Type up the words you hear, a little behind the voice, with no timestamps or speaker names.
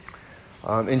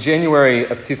In January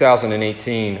of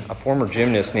 2018, a former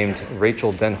gymnast named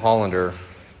Rachel Denhollander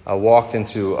walked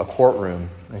into a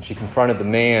courtroom, and she confronted the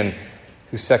man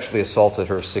who sexually assaulted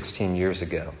her 16 years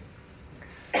ago.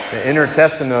 In her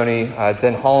testimony,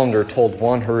 Denhollander told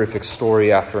one horrific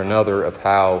story after another of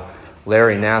how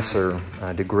Larry Nassar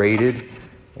degraded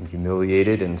and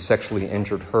humiliated and sexually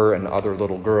injured her and other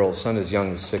little girls, some as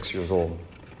young as 6 years old.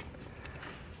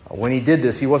 When he did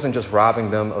this, he wasn't just robbing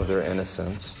them of their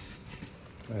innocence.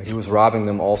 He was robbing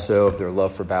them also of their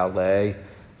love for ballet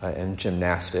and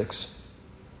gymnastics.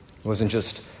 He wasn't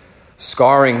just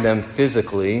scarring them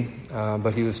physically,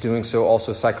 but he was doing so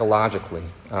also psychologically,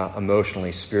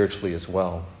 emotionally, spiritually as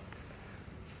well.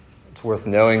 It's worth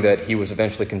knowing that he was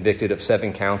eventually convicted of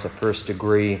 7 counts of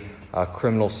first-degree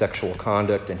criminal sexual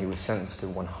conduct, and he was sentenced to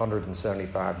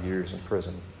 175 years in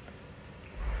prison.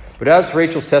 But as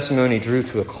Rachel's testimony drew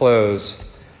to a close,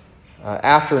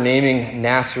 after naming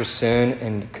Nassar's sin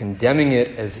and condemning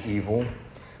it as evil,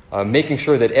 making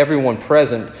sure that everyone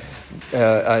present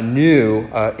knew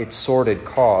its sordid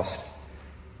cost,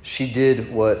 she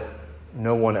did what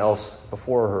no one else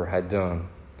before her had done.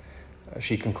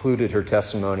 She concluded her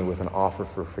testimony with an offer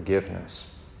for forgiveness.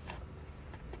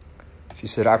 She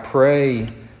said, "I pray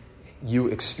you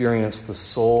experience the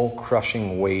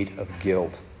soul-crushing weight of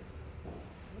guilt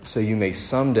so you may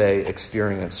someday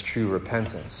experience true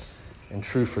repentance and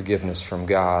true forgiveness from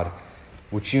God,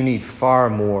 which you need far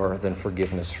more than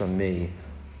forgiveness from me,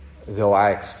 though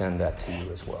I extend that to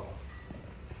you as well."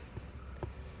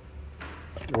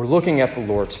 We're looking at the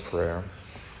Lord's Prayer,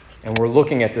 and we're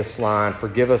looking at this line,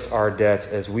 "Forgive us our debts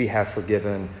as we have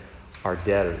forgiven our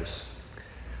debtors."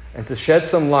 And to shed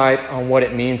some light on what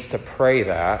it means to pray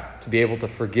that, to be able to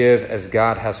forgive as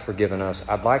God has forgiven us,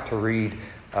 I'd like to read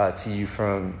to you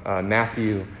from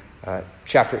Matthew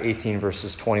chapter 18,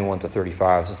 verses 21 to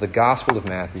 35. This is the Gospel of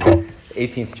Matthew,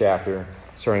 18th chapter,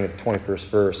 starting at the 21st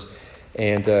verse.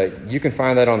 And you can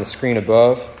find that on the screen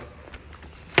above.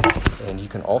 And you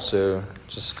can also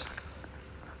just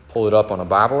pull it up on a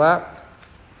Bible app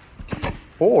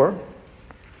or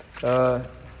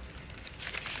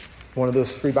one of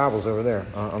those free Bibles over there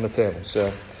on the table.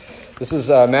 So this is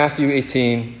Matthew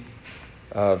 18,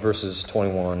 verses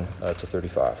 21 to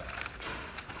 35.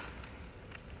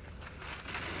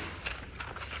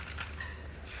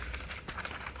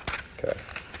 Okay.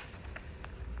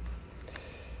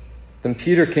 Then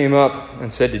Peter came up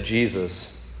and said to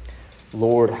Jesus,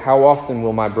 "Lord, how often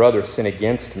will my brother sin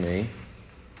against me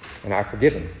and I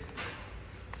forgive him?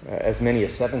 As many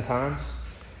as 7 times?"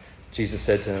 Jesus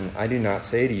said to him, "I do not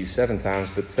say to you 7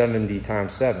 times, but 70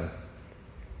 times 7.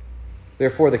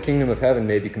 Therefore the kingdom of heaven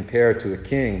may be compared to a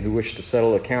king who wished to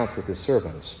settle accounts with his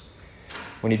servants.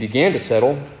 When he began to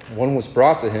settle, one was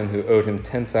brought to him who owed him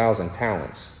 10,000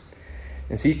 talents.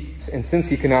 And since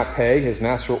he could not pay, his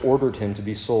master ordered him to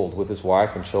be sold with his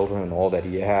wife and children and all that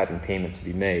he had, and payment to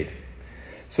be made.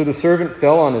 So the servant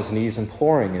fell on his knees,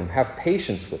 imploring him, 'Have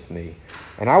patience with me,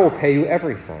 and I will pay you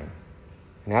everything.'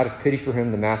 And out of pity for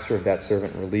him, the master of that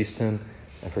servant released him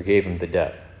and forgave him the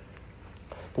debt.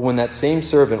 But when that same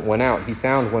servant went out, he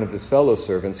found one of his fellow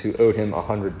servants who owed him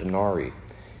 100 denarii.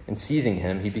 And seizing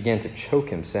him, he began to choke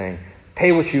him, saying,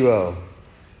 'Pay what you owe.'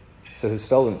 So his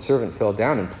fellow servant fell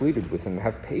down and pleaded with him,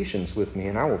 'Have patience with me,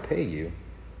 and I will pay you.'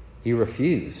 He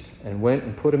refused and went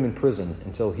and put him in prison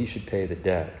until he should pay the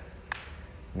debt.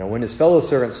 Now when his fellow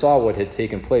servants saw what had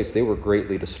taken place, they were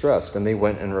greatly distressed, and they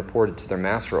went and reported to their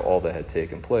master all that had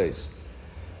taken place.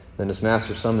 Then his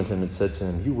master summoned him and said to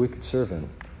him, 'You wicked servant,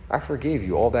 I forgave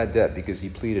you all that debt because you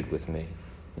pleaded with me.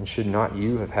 And should not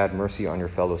you have had mercy on your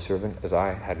fellow servant as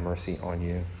I had mercy on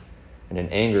you?' And in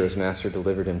anger his master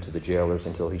delivered him to the jailers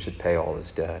until he should pay all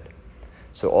his debt.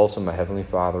 So also my heavenly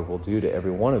Father will do to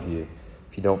every one of you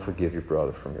if you don't forgive your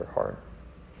brother from your heart."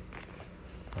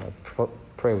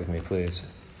 Pray with me, please.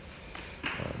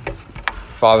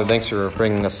 Father, thanks for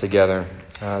bringing us together.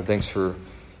 Thanks for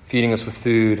feeding us with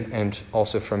food and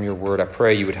also from your word. I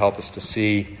pray you would help us to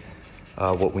see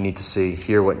what we need to see,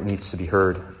 hear what needs to be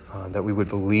heard, that we would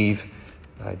believe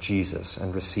Jesus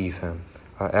and receive him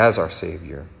as our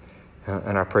Savior.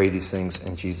 And I pray these things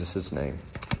in Jesus' name.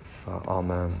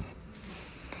 Amen.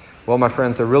 Well, my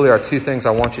friends, there really are 2 things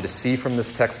I want you to see from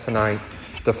this text tonight.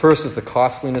 The first is the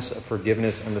costliness of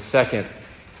forgiveness, and the second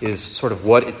is sort of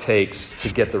what it takes to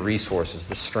get the resources,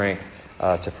 the strength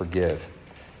to forgive.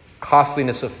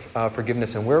 Costliness of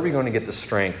forgiveness, and where are we going to get the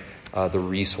strength, the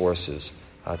resources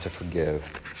to forgive?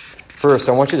 First,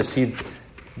 I want you to see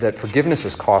that forgiveness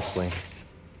is costly.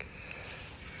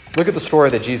 Look at the story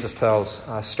that Jesus tells,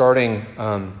 starting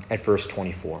at verse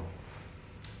 24.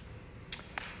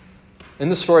 In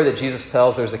the story that Jesus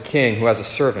tells, there's a king who has a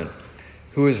servant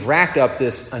who has racked up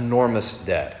this enormous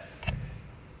debt. You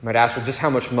might ask, well, just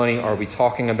how much money are we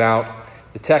talking about?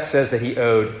 The text says that he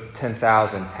owed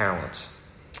 10,000 talents.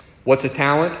 What's a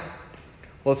talent?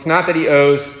 Well, it's not that he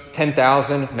owes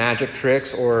 10,000 magic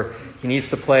tricks or he needs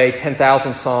to play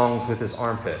 10,000 songs with his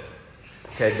armpit.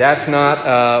 Okay, that's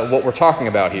not what we're talking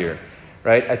about here,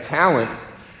 right? A talent,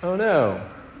 oh no.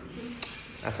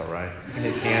 That's all right. You can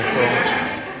hit cancel.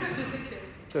 Just a kid.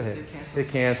 So hit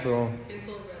cancel.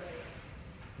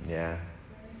 Yeah.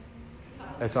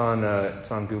 It's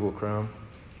on Google Chrome.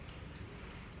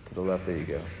 To the left, there you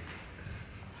go.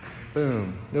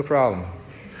 Boom. No problem.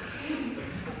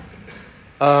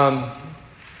 Can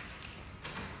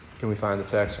we find the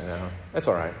text or no? That's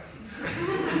all right.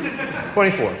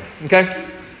 24. Okay.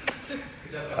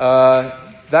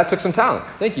 That took some talent.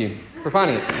 Thank you for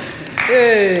finding it.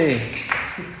 Yay.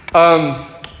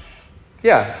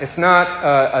 Yeah, it's not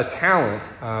a talent.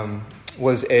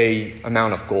 Was a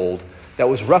amount of gold that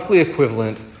was roughly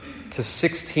equivalent to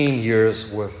 16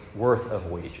 years worth of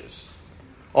wages.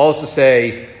 All is to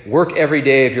say, work every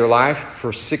day of your life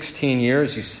for 16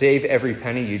 years, you save every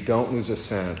penny, you don't lose a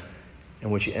cent,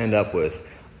 and what you end up with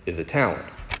is a talent.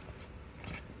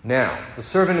 Now, the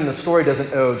servant in the story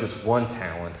doesn't owe just one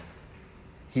talent,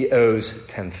 he owes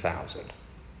 10,000.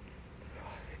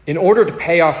 In order to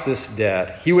pay off this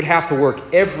debt, he would have to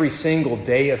work every single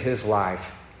day of his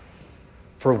life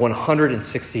for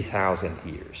 160,000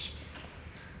 years.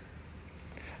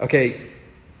 Okay,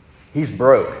 he's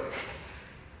broke.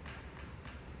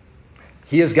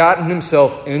 He has gotten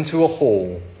himself into a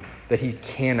hole that he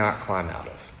cannot climb out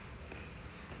of.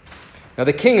 Now,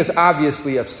 the king is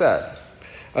obviously upset.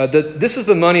 This is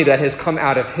the money that has come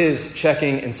out of his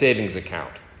checking and savings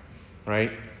account,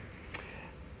 right?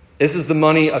 This is the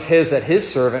money of his that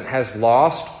his servant has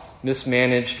lost,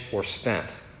 mismanaged, or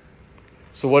spent.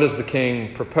 So what does the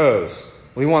king propose?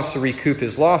 Well, he wants to recoup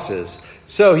his losses.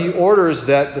 So he orders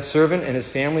that the servant and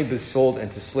his family be sold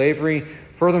into slavery.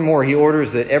 Furthermore, he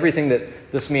orders that everything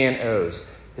that this man owes,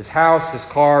 his house, his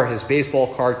car, his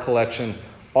baseball card collection,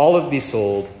 all of it be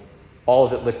sold, all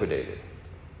of it liquidated.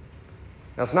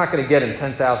 Now, it's not going to get him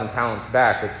 10,000 talents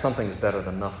back, but something's better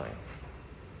than nothing.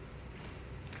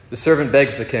 The servant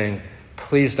begs the king,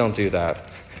 please don't do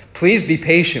that. Please be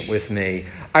patient with me.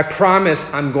 I promise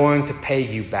I'm going to pay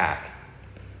you back.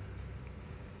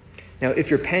 Now, if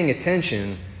you're paying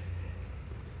attention,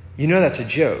 you know that's a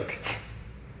joke.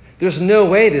 There's no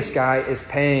way this guy is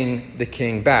paying the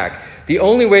king back. The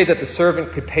only way that the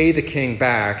servant could pay the king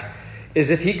back is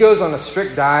if he goes on a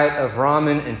strict diet of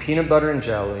ramen and peanut butter and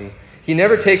jelly, he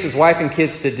never takes his wife and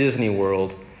kids to Disney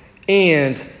World,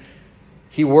 and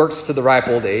he works to the ripe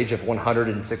old age of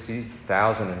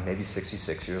 160,000 and maybe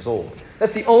 66 years old.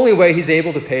 That's the only way he's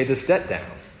able to pay this debt down.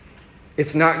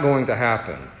 It's not going to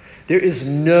happen. There is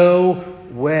no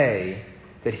way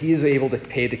that he is able to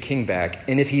pay the king back.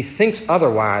 And if he thinks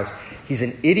otherwise, he's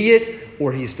an idiot,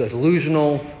 or he's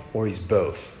delusional, or he's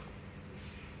both.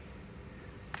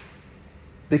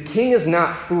 The king is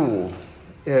not fooled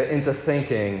into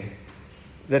thinking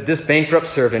that this bankrupt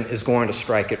servant is going to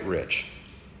strike it rich.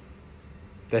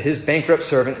 That his bankrupt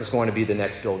servant is going to be the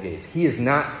next Bill Gates. He is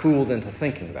not fooled into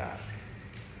thinking that.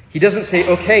 He doesn't say,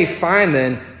 okay, fine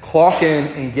then, clock in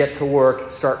and get to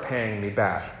work, start paying me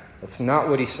back. That's not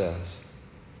what he says.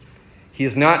 He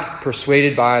is not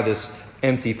persuaded by this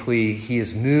empty plea. He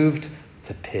is moved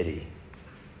to pity.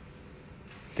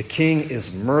 The king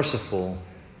is merciful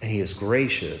and he is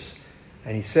gracious.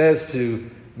 And he says to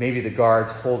maybe the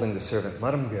guards holding the servant,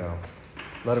 let him go.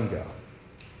 Let him go.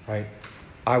 Right?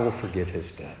 I will forgive his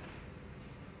debt.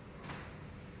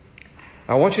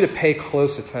 I want you to pay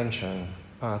close attention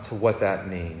to what that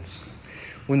means.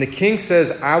 When the king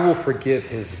says, I will forgive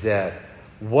his debt,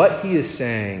 what he is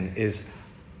saying is,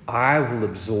 I will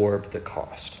absorb the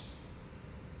cost.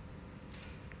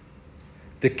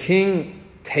 The king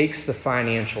takes the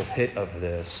financial hit of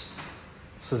this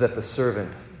so that the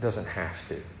servant doesn't have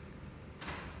to.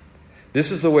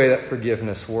 This is the way that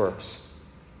forgiveness works.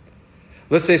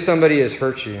 Let's say somebody has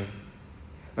hurt you,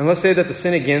 and let's say that the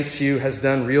sin against you has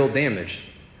done real damage.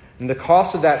 And the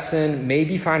cost of that sin may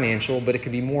be financial, but it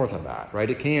can be more than that, right?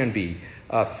 It can be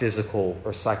physical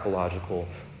or psychological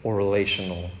or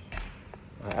relational,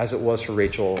 as it was for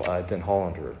Rachel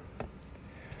Denhollander.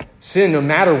 Sin, no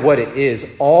matter what it is,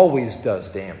 always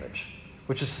does damage,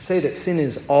 which is to say that sin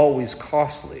is always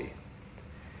costly.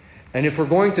 And if we're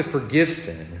going to forgive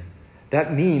sin,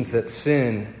 that means that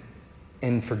sin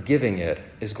and forgiving it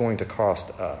is going to cost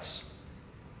us.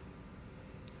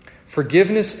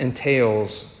 Forgiveness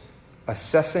entails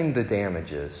assessing the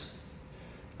damages,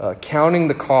 counting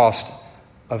the cost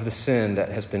of the sin that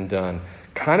has been done.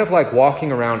 Kind of like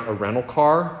walking around a rental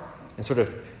car and sort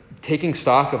of taking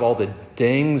stock of all the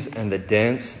dings and the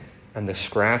dents and the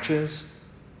scratches.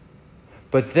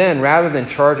 But then, rather than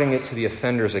charging it to the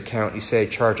offender's account, you say,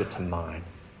 charge it to mine.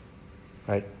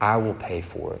 Right? I will pay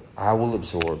for it. I will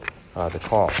absorb the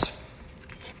cost.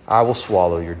 I will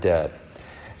swallow your debt.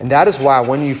 And that is why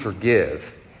when you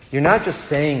forgive, you're not just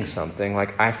saying something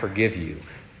like, I forgive you.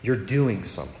 You're doing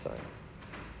something.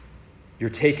 You're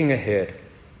taking a hit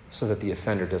so that the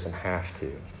offender doesn't have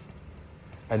to.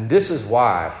 And this is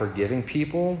why forgiving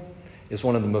people is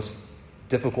one of the most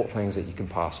difficult things that you can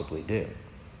possibly do.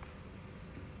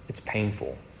 It's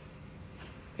painful.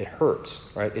 It hurts,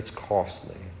 right? It's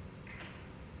costly.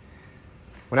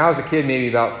 When I was a kid, maybe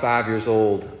about 5 years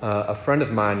old, a friend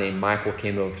of mine named Michael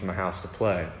came over to my house to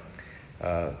play.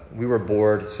 We were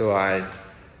bored, so I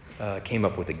came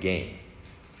up with a game.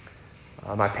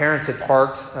 My parents had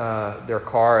parked their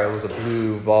car. It was a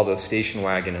blue Volvo station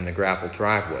wagon in the gravel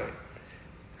driveway.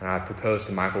 And I proposed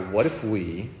to Michael, what if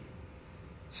we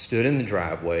stood in the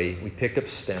driveway, we picked up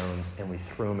stones, and we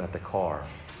threw them at the car?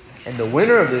 And the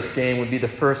winner of this game would be the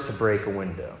first to break a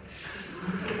window.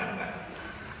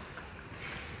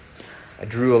 I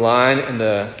drew a line in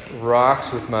the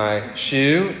rocks with my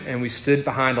shoe, and we stood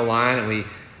behind the line, and we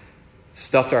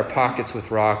stuffed our pockets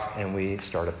with rocks, and we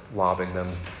started lobbing them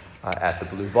at the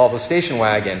blue Volvo station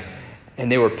wagon.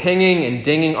 And they were pinging and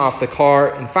dinging off the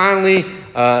car. And finally,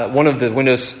 one of the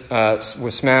windows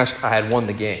was smashed. I had won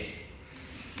the game.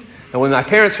 And when my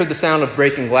parents heard the sound of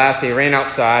breaking glass, they ran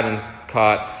outside and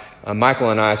caught Michael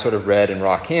and I sort of red and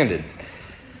rock-handed.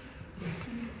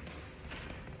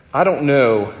 I don't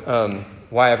know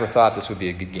why I ever thought this would be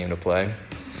a good game to play.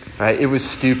 It was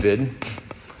stupid,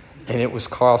 and it was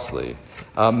costly.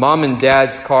 Mom and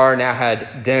Dad's car now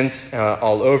had dents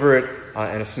all over it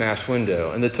and a smashed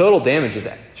window. And the total damage is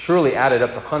surely added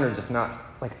up to hundreds, if not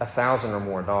like $1,000 or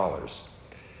more dollars.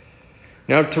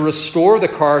 Now, to restore the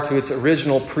car to its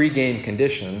original pre-game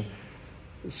condition,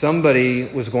 somebody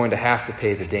was going to have to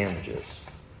pay the damages.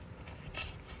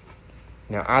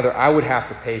 Now, either I would have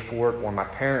to pay for it or my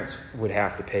parents would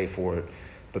have to pay for it.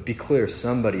 But be clear,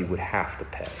 somebody would have to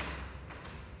pay.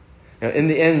 Now, in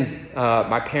the end,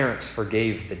 my parents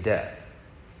forgave the debt,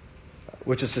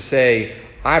 which is to say,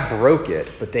 I broke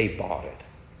it, but they bought it.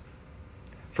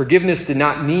 Forgiveness did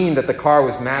not mean that the car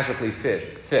was magically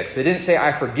fixed. They didn't say,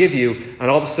 I forgive you,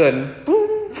 and all of a sudden,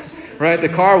 boom, right, the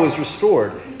car was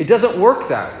restored. It doesn't work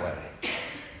that way.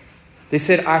 They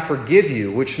said, I forgive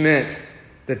you, which meant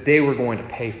that they were going to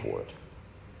pay for it.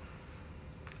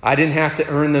 I didn't have to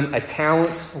earn them a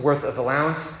talent's worth of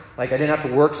allowance. Like I didn't have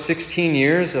to work 16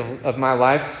 years of my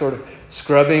life sort of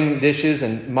scrubbing dishes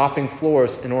and mopping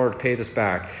floors in order to pay this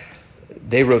back.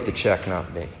 They wrote the check,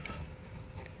 not me.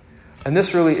 And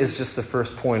this really is just the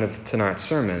first point of tonight's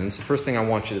sermon. It's the first thing I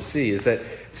want you to see is that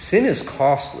sin is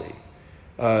costly,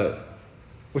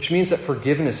 which means that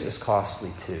forgiveness is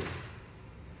costly too.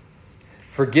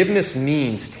 Forgiveness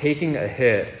means taking a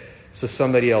hit so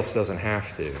somebody else doesn't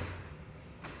have to.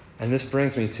 And this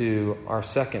brings me to our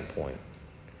second point,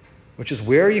 which is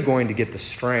where are you going to get the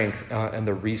strength and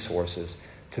the resources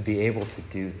to be able to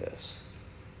do this?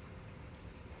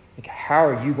 Like, how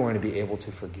are you going to be able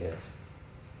to forgive?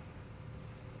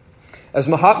 As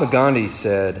Mahatma Gandhi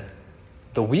said,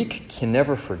 the weak can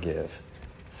never forgive.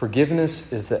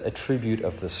 Forgiveness is the attribute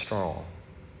of the strong.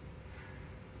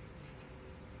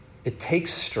 It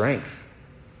takes strength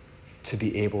to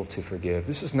be able to forgive.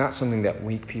 This is not something that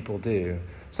weak people do.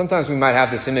 Sometimes we might have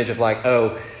this image of like,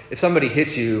 oh, if somebody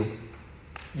hits you,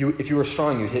 if you were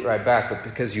strong, you'd hit right back, but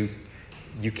because you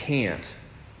can't,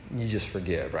 you just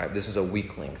forgive, right? This is a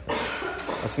weakling thing.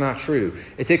 That's not true.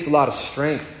 It takes a lot of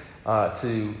strength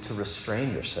to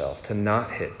restrain yourself, to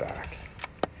not hit back.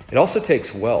 It also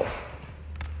takes wealth.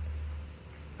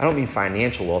 I don't mean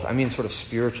financial wealth. I mean sort of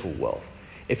spiritual wealth.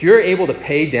 If you're able to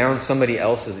pay down somebody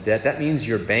else's debt, that means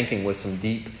you're banking with some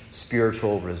deep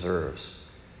spiritual reserves.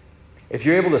 If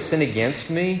you're able to sin against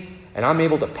me and I'm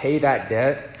able to pay that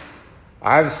debt,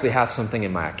 I obviously have something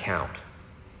in my account.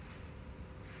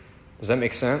 Does that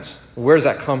make sense? Where does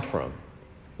that come from?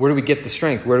 Where do we get the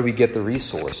strength? Where do we get the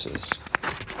resources?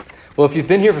 Well, if you've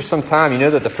been here for some time, you know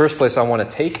that the first place I want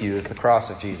to take you is the cross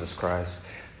of Jesus Christ.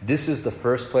 This is the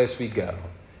first place we go.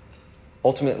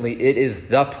 Ultimately, it is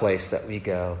the place that we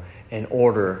go in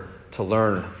order to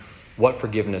learn what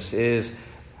forgiveness is,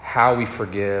 how we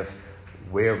forgive,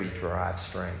 where we derive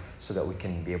strength so that we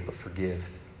can be able to forgive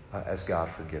as God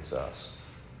forgives us.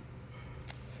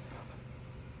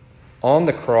 On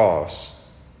the cross,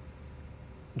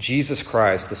 Jesus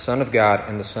Christ, the Son of God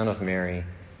and the Son of Mary,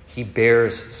 He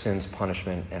bears sin's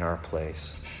punishment in our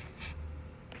place.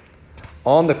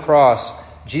 On the cross,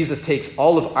 Jesus takes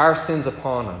all of our sins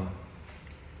upon him,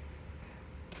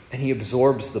 and he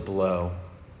absorbs the blow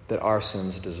that our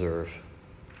sins deserve.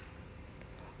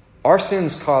 Our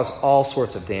sins cause all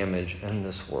sorts of damage in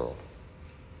this world.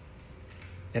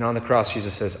 And on the cross,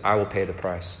 Jesus says, I will pay the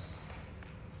price.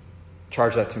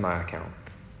 Charge that to my account.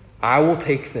 I will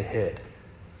take the hit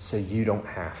so you don't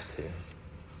have to.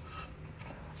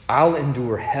 I'll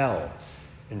endure hell,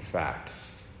 in fact,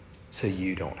 so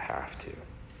you don't have to.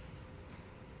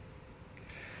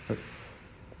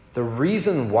 The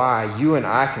reason why you and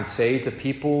I can say to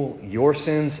people, your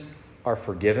sins are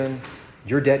forgiven,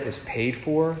 your debt is paid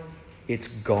for, it's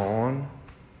gone,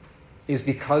 is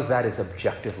because that is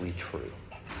objectively true.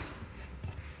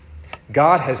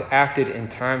 God has acted in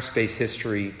time, space,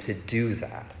 history to do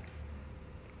that,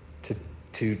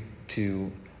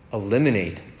 to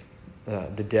eliminate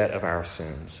the debt of our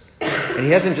sins. And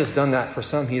he hasn't just done that for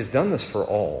some, he has done this for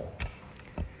all.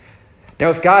 Now,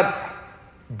 if God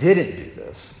didn't do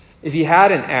this, if he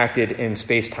hadn't acted in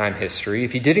space-time history,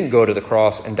 if he didn't go to the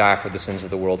cross and die for the sins of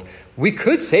the world, we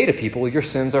could say to people, your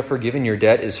sins are forgiven, your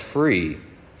debt is free.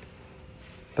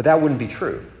 But that wouldn't be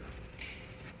true.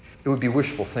 It would be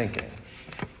wishful thinking.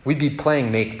 We'd be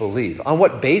playing make-believe. On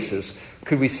what basis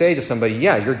could we say to somebody,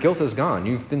 yeah, your guilt is gone,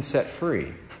 you've been set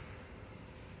free?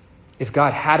 If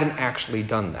God hadn't actually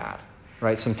done that,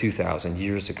 right, some 2,000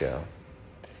 years ago.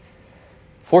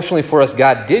 Fortunately for us,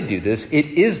 God did do this. It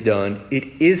is done.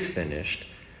 It is finished.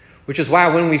 Which is why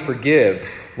when we forgive,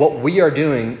 what we are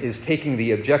doing is taking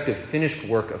the objective finished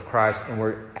work of Christ and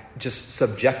we're just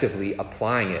subjectively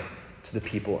applying it to the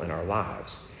people in our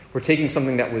lives. We're taking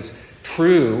something that was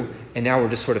true and now we're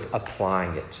just sort of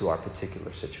applying it to our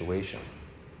particular situation.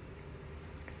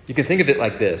 You can think of it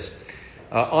like this.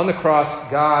 On the cross,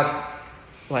 God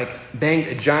banged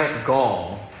a giant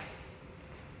gong,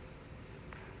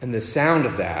 and the sound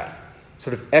of that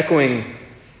sort of echoing,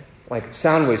 like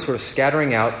sound waves sort of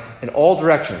scattering out in all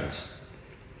directions,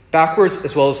 backwards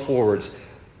as well as forwards,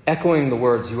 echoing the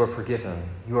words, you are forgiven,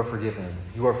 you are forgiven,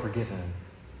 you are forgiven,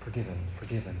 forgiven,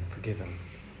 forgiven, forgiven.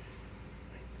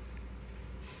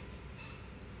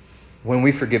 When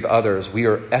we forgive others, we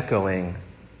are echoing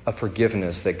a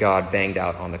forgiveness that God banged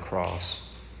out on the cross.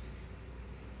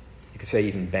 You could say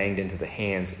even banged into the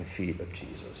hands and feet of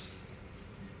Jesus.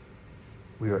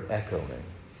 We are echoing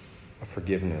a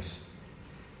forgiveness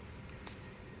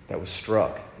that was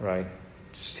struck, right,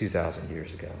 just 2,000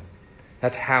 years ago.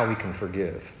 That's how we can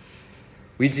forgive.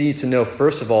 We need to know,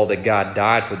 first of all, that God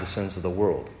died for the sins of the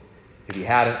world. If he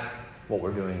hadn't, what we're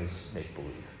doing is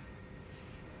make-believe.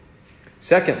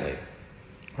 Secondly,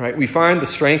 right, we find the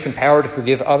strength and power to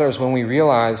forgive others when we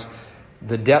realize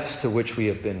the depths to which we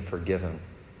have been forgiven.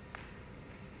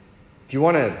 If you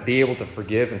want to be able to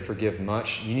forgive and forgive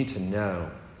much, you need to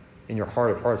know in your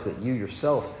heart of hearts that you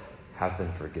yourself have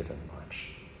been forgiven much.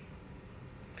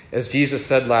 As Jesus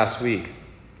said last week,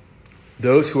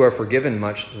 those who are forgiven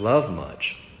much love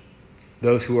much.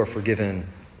 Those who are forgiven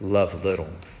love little.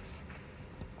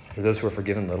 For those who are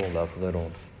forgiven little love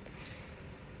little.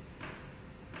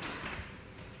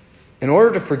 In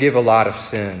order to forgive a lot of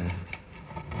sin,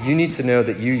 you need to know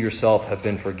that you yourself have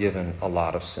been forgiven a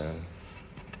lot of sin.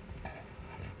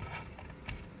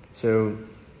 So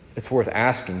it's worth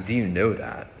asking, do you know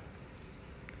that?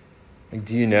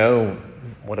 Do you know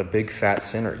what a big fat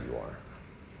sinner you are?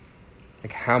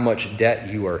 How much debt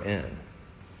you are in?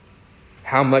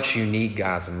 How much you need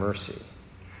God's mercy?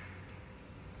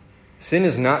 Sin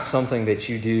is not something that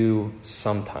you do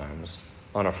sometimes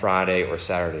on a Friday or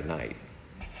Saturday night.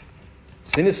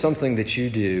 Sin is something that you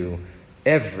do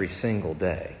every single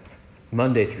day,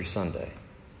 Monday through Sunday.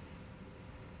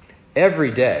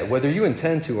 Every day, whether you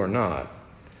intend to or not,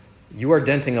 you are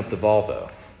denting up the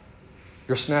Volvo.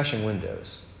 You're smashing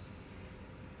windows.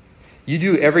 You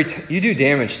do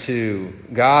damage to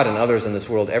God and others in this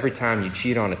world every time you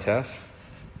cheat on a test,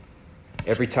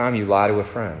 every time you lie to a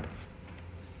friend,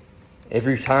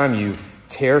 every time you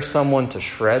tear someone to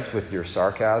shreds with your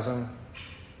sarcasm,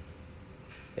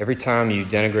 every time you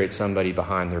denigrate somebody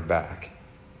behind their back.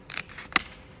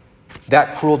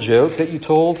 That cruel joke that you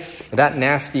told, that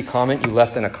nasty comment you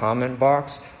left in a comment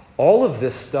box, all of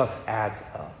this stuff adds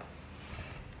up.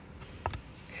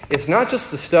 It's not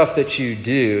just the stuff that you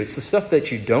do, it's the stuff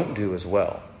that you don't do as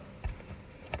well.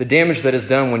 The damage that is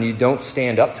done when you don't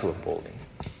stand up to a bully.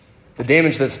 The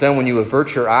damage that's done when you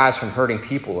avert your eyes from hurting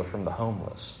people or from the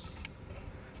homeless.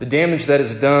 The damage that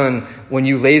is done when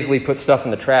you lazily put stuff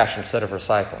in the trash instead of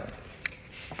recycling.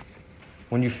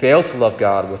 When you fail to love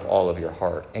God with all of your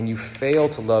heart and you fail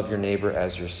to love your neighbor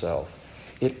as yourself.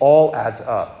 It all adds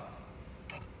up.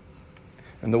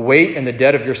 And the weight and the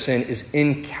debt of your sin is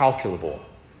incalculable.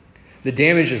 The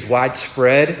damage is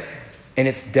widespread and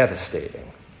it's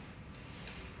devastating.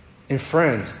 And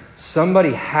friends,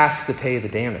 somebody has to pay the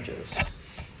damages.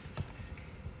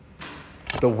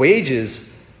 The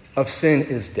wages of sin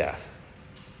is death.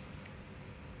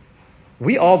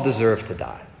 We all deserve to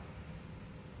die.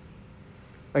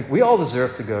 We all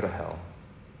deserve to go to hell.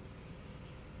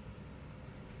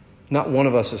 Not one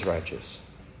of us is righteous.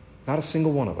 Not a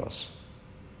single one of us.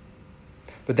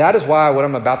 But that is why what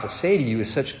I'm about to say to you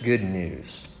is such good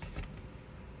news.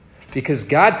 Because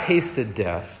God tasted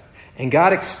death and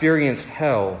God experienced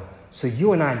hell so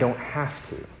you and I don't have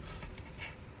to.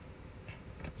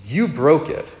 You broke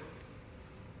it.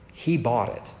 He bought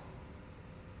it.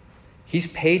 He's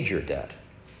paid your debt.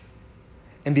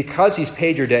 And because he's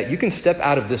paid your debt, you can step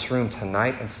out of this room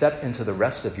tonight and step into the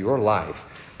rest of your life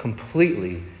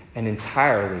completely and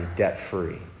entirely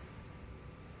debt-free.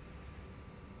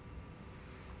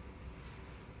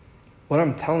 What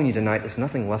I'm telling you tonight is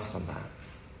nothing less than that.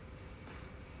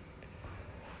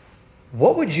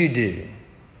 What would you do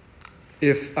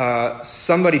if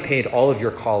somebody paid all of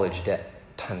your college debt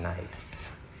tonight?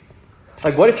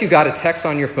 What if you got a text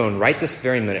on your phone right this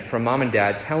very minute from mom and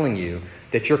dad telling you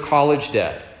that your college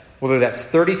debt, whether that's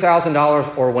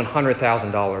 $30,000 or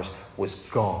 $100,000, was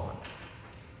gone?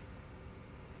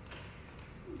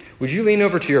 Would you lean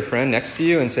over to your friend next to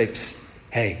you and say, "Psst,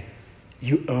 hey,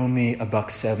 you owe me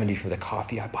 $1.70 for the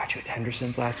coffee I bought you at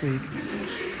Henderson's last week"?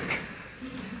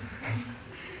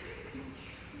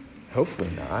 Hopefully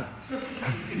not.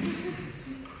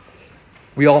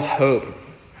 We all hope,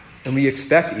 and we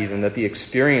expect even, that the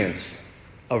experience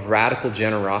of radical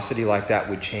generosity like that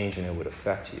would change and it would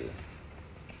affect you.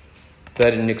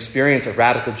 That an experience of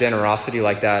radical generosity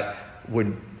like that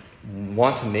would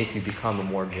want to make you become a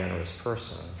more generous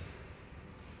person.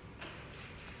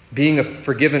 Being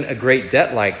forgiven a great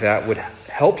debt like that would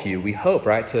help you, we hope,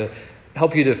 right, to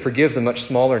help you to forgive the much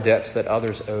smaller debts that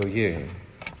others owe you.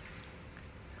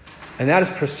 And that is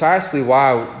precisely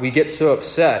why we get so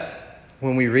upset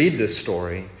when we read this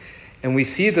story and we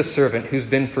see the servant who's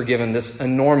been forgiven this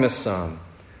enormous sum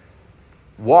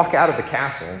walk out of the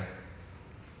castle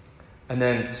and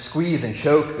then squeeze and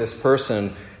choke this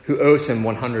person who owes him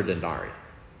 100 denarii.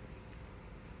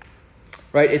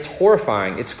 Right? It's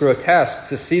horrifying. It's grotesque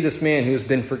to see this man who has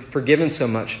been forgiven so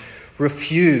much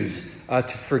refuse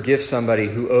to forgive somebody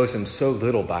who owes him so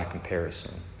little by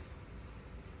comparison.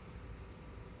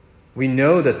 We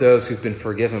know that those who've been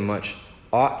forgiven much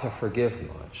ought to forgive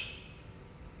much.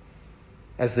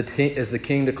 As the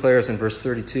king declares in verse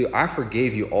 32, "I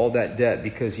forgave you all that debt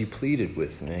because you pleaded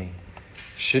with me.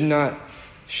 Should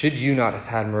you not have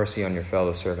had mercy on your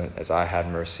fellow servant as I had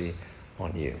mercy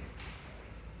on you?"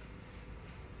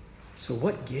 So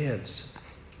what gives?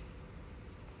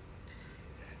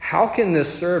 How can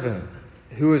this servant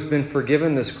who has been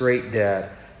forgiven this great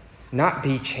debt not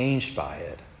be changed by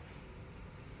it?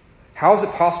 How is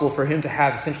it possible for him to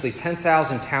have essentially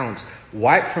 10,000 talents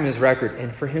wiped from his record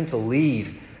and for him to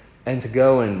leave and to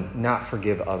go and not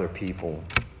forgive other people?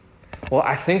 Well,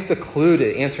 I think the clue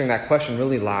to answering that question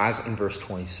really lies in verse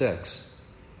 26.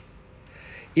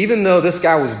 Even though this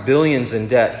guy was billions in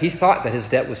debt, he thought that his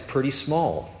debt was pretty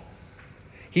small.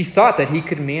 He thought that he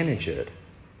could manage it,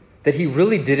 that he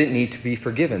really didn't need to be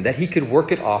forgiven, that he could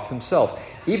work it off himself.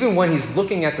 Even when he's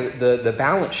looking at the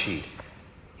balance sheet,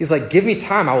 he's like, "Give me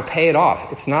time, I will pay it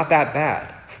off. It's not that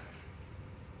bad."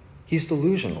 He's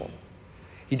delusional.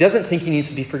 He doesn't think he needs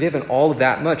to be forgiven all of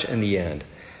that much in the end.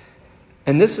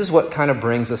 And this is what kind of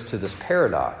brings us to this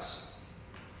paradox.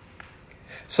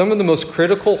 Some of the most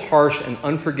critical, harsh, and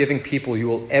unforgiving people you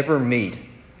will ever meet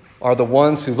are the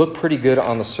ones who look pretty good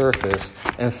on the surface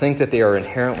and think that they are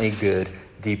inherently good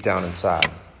deep down inside.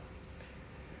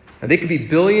 Now, they could be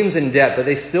billions in debt, but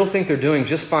they still think they're doing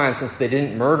just fine since they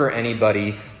didn't murder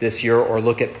anybody this year or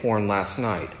look at porn last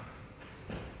night.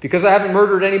 Because I haven't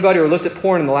murdered anybody or looked at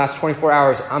porn in the last 24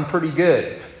 hours, I'm pretty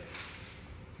good.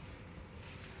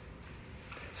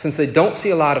 Since they don't see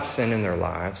a lot of sin in their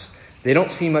lives, they don't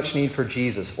see much need for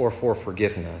Jesus or for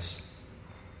forgiveness.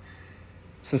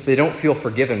 Since they don't feel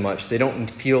forgiven much, they don't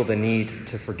feel the need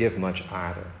to forgive much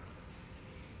either.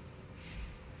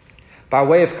 By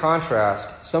way of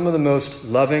contrast, some of the most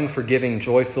loving, forgiving,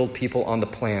 joy-filled people on the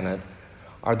planet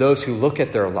are those who look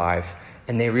at their life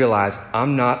and they realize,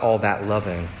 I'm not all that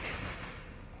loving,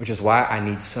 which is why I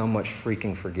need so much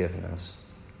freaking forgiveness.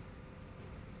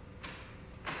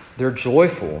 They're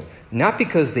joyful, not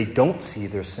because they don't see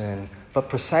their sin, but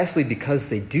precisely because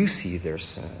they do see their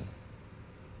sin.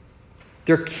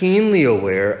 They're keenly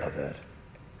aware of it.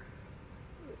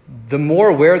 the more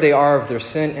aware they are of their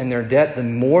sin and their debt, the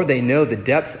more they know the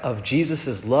depth of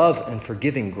Jesus' love and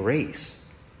forgiving grace.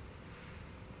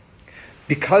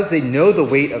 Because they know the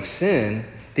weight of sin,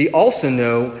 they also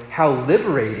know how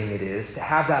liberating it is to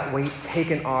have that weight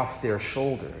taken off their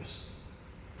shoulders.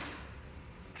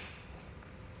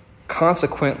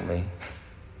 Consequently,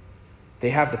 they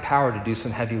have the power to do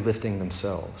some heavy lifting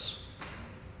themselves.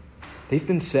 They've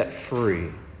been set free.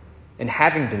 And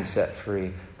having been set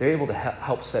free, they're able to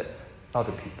help set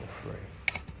other people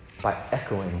free by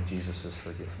echoing Jesus'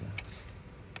 forgiveness.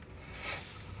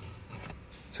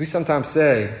 So we sometimes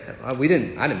say, I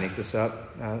didn't make this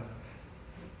up,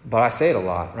 but I say it a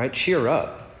lot, right? Cheer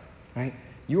up, right?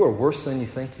 You are worse than you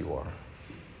think you are.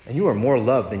 And you are more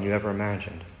loved than you ever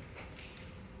imagined.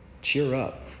 Cheer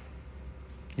up.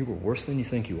 You are worse than you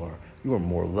think you are. You are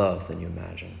more loved than you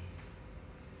imagine.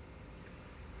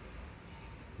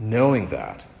 Knowing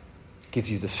that gives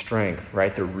you the strength,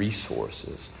 right, the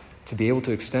resources to be able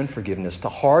to extend forgiveness to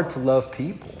hard-to-love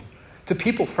people, to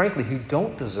people, frankly, who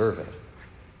don't deserve it,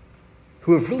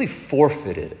 who have really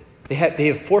forfeited it. They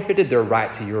have forfeited their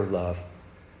right to your love.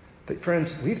 But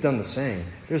friends, we've done the same.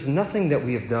 There's nothing that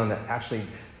we have done that actually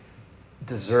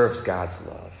deserves God's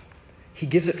love. He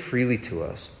gives it freely to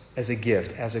us as a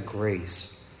gift, as a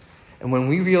grace. And when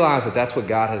we realize that that's what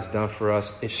God has done for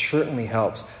us, it certainly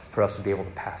helps for us to be able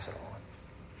to pass it on.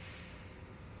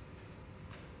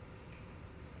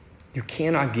 You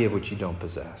cannot give what you don't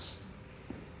possess.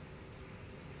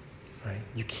 Right?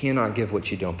 You cannot give what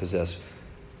you don't possess.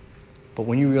 But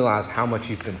when you realize how much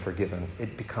you've been forgiven,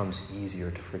 it becomes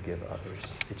easier to forgive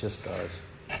others. It just does.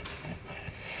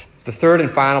 The third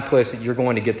and final place that you're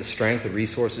going to get the strength, the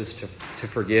resources to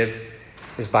forgive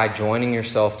is by joining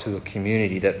yourself to a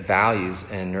community that values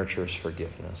and nurtures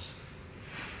forgiveness.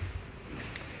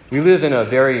 We live in a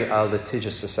very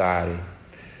litigious society.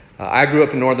 I grew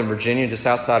up in Northern Virginia, just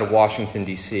outside of Washington,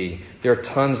 D.C. There are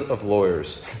tons of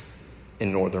lawyers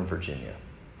in Northern Virginia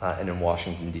and in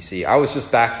Washington, D.C. I was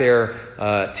just back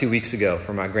there 2 weeks ago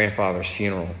for my grandfather's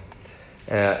funeral.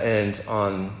 And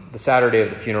on the Saturday of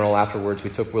the funeral afterwards, we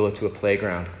took Willa to a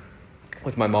playground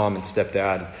with my mom and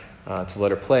stepdad to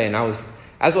let her play. And as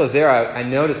I was there, I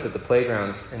noticed that the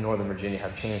playgrounds in Northern Virginia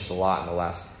have changed a lot in the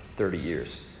last 30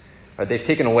 years. They've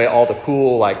taken away all the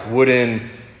cool, wooden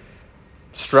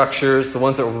structures, the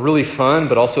ones that were really fun,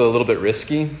 but also a little bit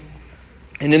risky.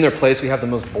 And in their place, we have the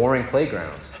most boring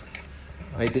playgrounds.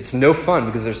 Right? It's no fun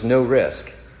because there's no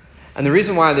risk. And the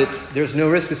reason why there's no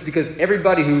risk is because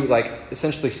everybody who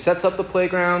essentially sets up the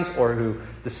playgrounds or who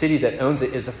the city that owns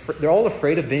it they're all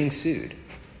afraid of being sued.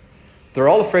 They're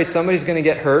all afraid somebody's going to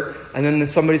get hurt and then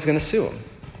somebody's going to sue them.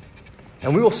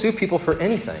 And we will sue people for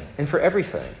anything and for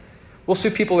everything. We'll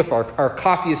sue people if our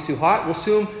coffee is too hot. We'll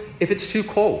sue them if it's too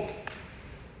cold.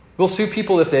 We'll sue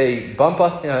people if they bump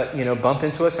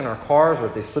into us in our cars or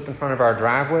if they slip in front of our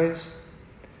driveways.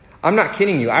 I'm not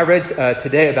kidding you. I read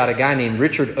today about a guy named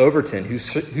Richard Overton who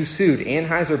sued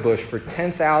Anheuser-Busch for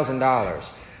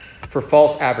 $10,000 for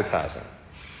false advertising.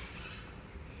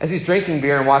 As he's drinking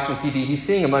beer and watching TV, he's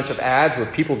seeing a bunch of ads where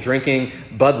people drinking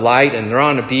Bud Light and they're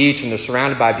on a beach and they're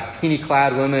surrounded by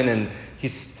bikini-clad women and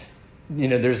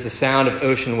there's the sound of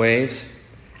ocean waves.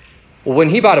 Well,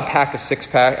 when he bought a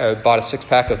six-pack of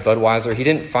Budweiser, he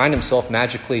didn't find himself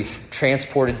magically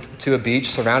transported to a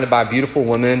beach surrounded by beautiful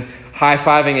women,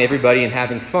 high-fiving everybody and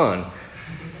having fun.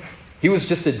 He was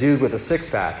just a dude with a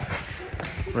six-pack,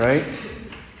 right?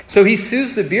 So he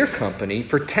sues the beer company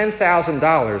for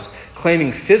 $10,000,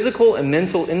 claiming physical and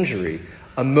mental injury,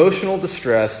 emotional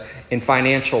distress, and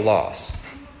financial loss.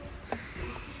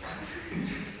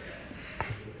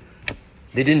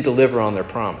 They didn't deliver on their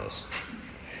promise.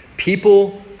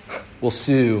 People will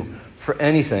sue for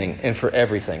anything and for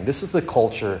everything. This is the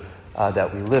culture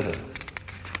that we live in.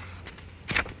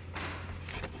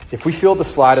 If we feel the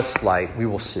slightest slight, we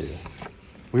will sue.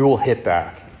 We will hit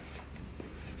back.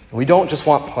 We don't just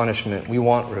want punishment, we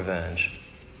want revenge.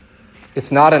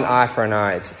 It's not an eye for an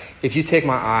eye. It's, if you take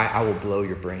my eye, I will blow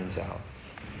your brains out.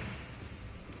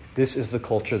 This is the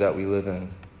culture that we live in.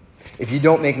 If you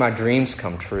don't make my dreams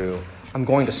come true, I'm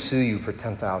going to sue you for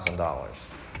 $10,000.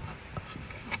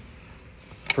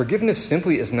 Forgiveness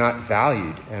simply is not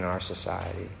valued in our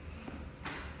society.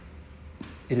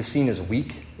 It is seen as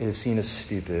weak. It is seen as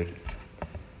stupid.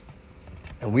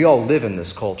 And we all live in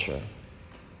this culture.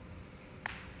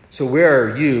 So where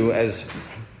are you as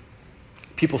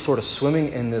people sort of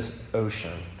swimming in this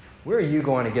ocean? Where are you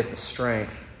going to get the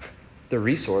strength, the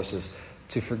resources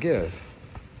to forgive?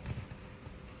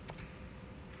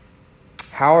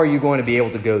 How are you going to be able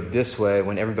to go this way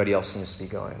when everybody else seems to be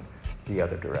going the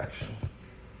other direction?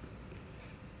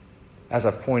 as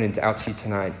I've pointed out to you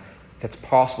tonight, that's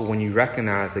possible when you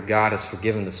recognize that God has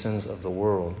forgiven the sins of the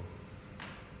world.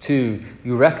 2,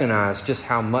 you recognize just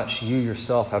how much you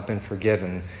yourself have been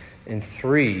forgiven. And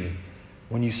 3,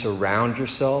 when you surround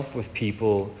yourself with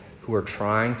people who are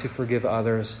trying to forgive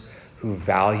others, who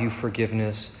value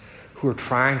forgiveness, who are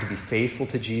trying to be faithful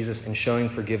to Jesus and showing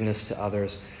forgiveness to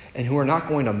others, and who are not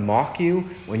going to mock you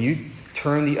when you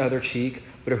turn the other cheek,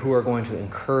 but who are going to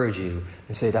encourage you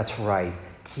and say, that's right,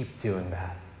 keep doing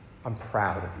that. I'm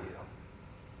proud of you.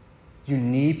 You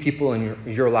need people in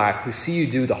your life who see you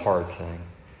do the hard thing,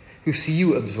 who see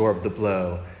you absorb the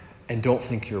blow and don't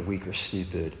think you're weak or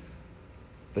stupid,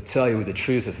 but tell you the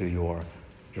truth of who you are.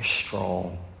 You're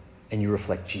strong and you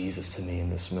reflect Jesus to me in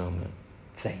this moment.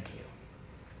 Thank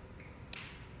you.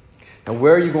 Now,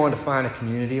 where are you going to find a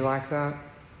community like that?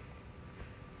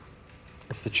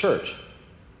 It's the church.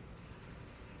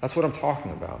 That's what I'm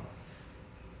talking about.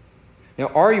 Now,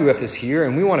 RUF is here,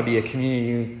 and we want to be a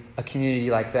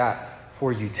community like that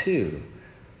for you too.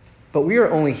 But we are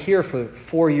only here for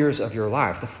 4 years of your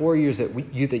life, the 4 years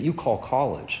that you call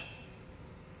college.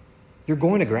 You're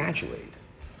going to graduate,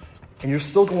 and you're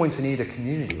still going to need a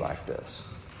community like this.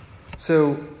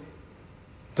 So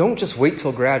don't just wait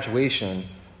till graduation.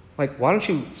 Why don't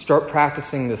you start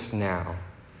practicing this now?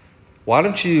 Why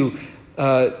don't you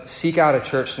seek out a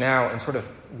church now and sort of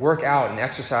work out and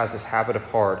exercise this habit of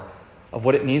heart of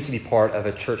what it means to be part of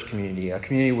a church community, a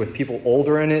community with people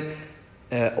older in it,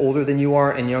 older than you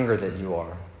are and younger than you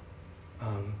are,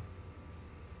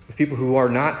 with people who are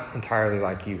not entirely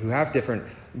like you, who have different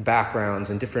backgrounds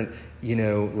and different,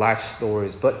 life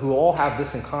stories, but who all have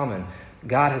this in common.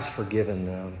 God has forgiven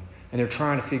them, and they're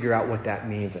trying to figure out what that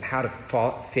means and how to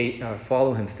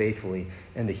follow him faithfully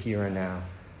in the here and now.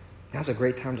 Now's a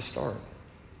great time to start.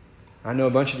 I know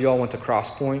a bunch of you all went to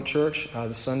Cross Point Church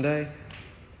this Sunday.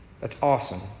 That's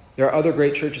awesome. There are other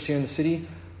great churches here in the city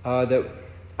that,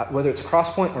 whether it's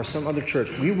Cross Point or some other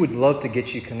church, we would love to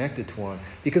get you connected to one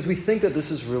because we think that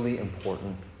this is really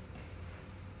important.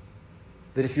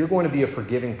 That if you're going to be a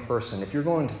forgiving person, if you're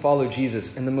going to follow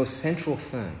Jesus in the most central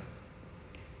thing,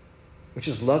 which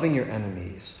is loving your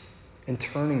enemies and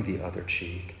turning the other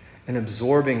cheek and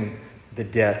absorbing the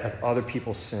debt of other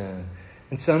people's sin,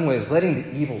 in some ways letting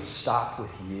the evil stop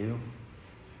with you,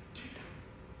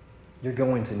 you're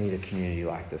going to need a community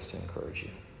like this to encourage you.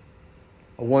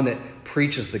 A one that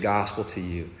preaches the gospel to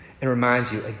you and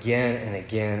reminds you again and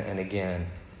again and again,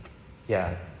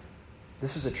 yeah,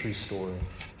 this is a true story.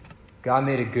 God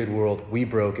made a good world. We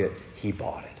broke it. He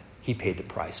bought it. He paid the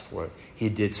price for it. He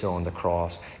did so on the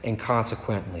cross. And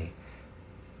consequently,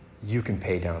 you can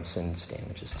pay down sin's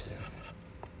damages too.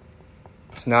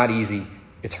 It's not easy.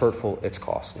 It's hurtful. It's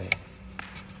costly.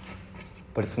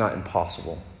 But it's not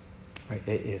impossible. Right?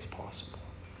 It is possible.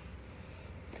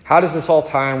 How does this all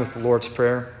tie in with the Lord's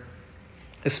Prayer?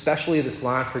 Especially this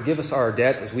line, forgive us our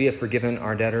debts as we have forgiven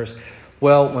our debtors.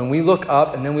 Well, when we look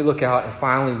up and then we look out and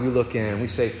finally we look in, we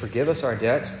say, forgive us our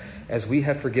debts as we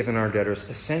have forgiven our debtors.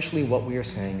 Essentially what we are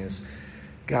saying is,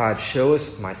 God, show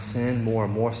us my sin more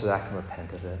and more so that I can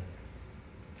repent of it.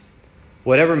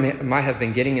 Whatever might have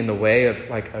been getting in the way of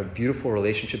a beautiful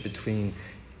relationship between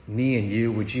me and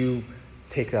you, would you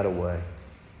take that away?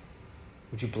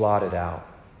 Would you blot it out?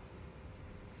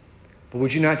 But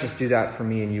would you not just do that for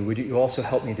me and you? Would you also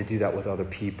help me to do that with other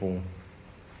people?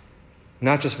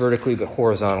 Not just vertically, but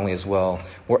horizontally as well.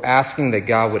 We're asking that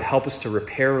God would help us to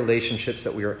repair relationships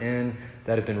that we are in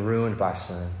that have been ruined by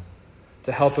sin.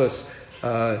 To help us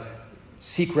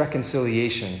seek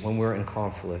reconciliation when we're in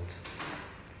conflict.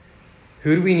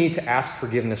 Who do we need to ask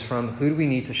forgiveness from? Who do we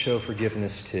need to show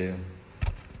forgiveness to?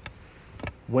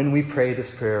 When we pray this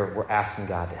prayer, we're asking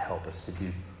God to help us to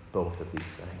do both of these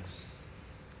things.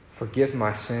 Forgive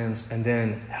my sins, and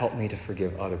then help me to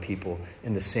forgive other people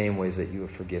in the same ways that you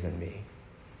have forgiven me.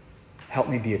 Help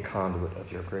me be a conduit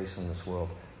of your grace in this world.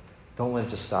 Don't let it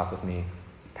just stop with me.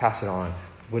 Pass it on.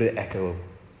 Would it echo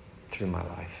through my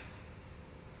life?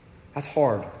 That's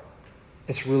hard.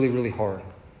 It's really, really hard.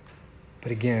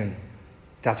 But again,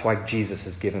 that's why Jesus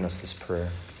has given us this prayer,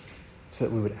 so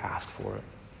that we would ask for it.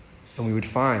 And we would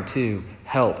find, too,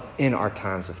 help in our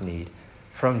times of need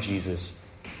from Jesus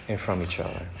and from each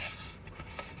other.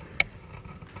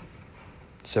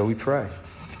 So we pray,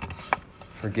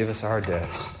 forgive us our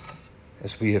debts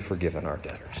as we have forgiven our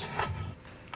debtors.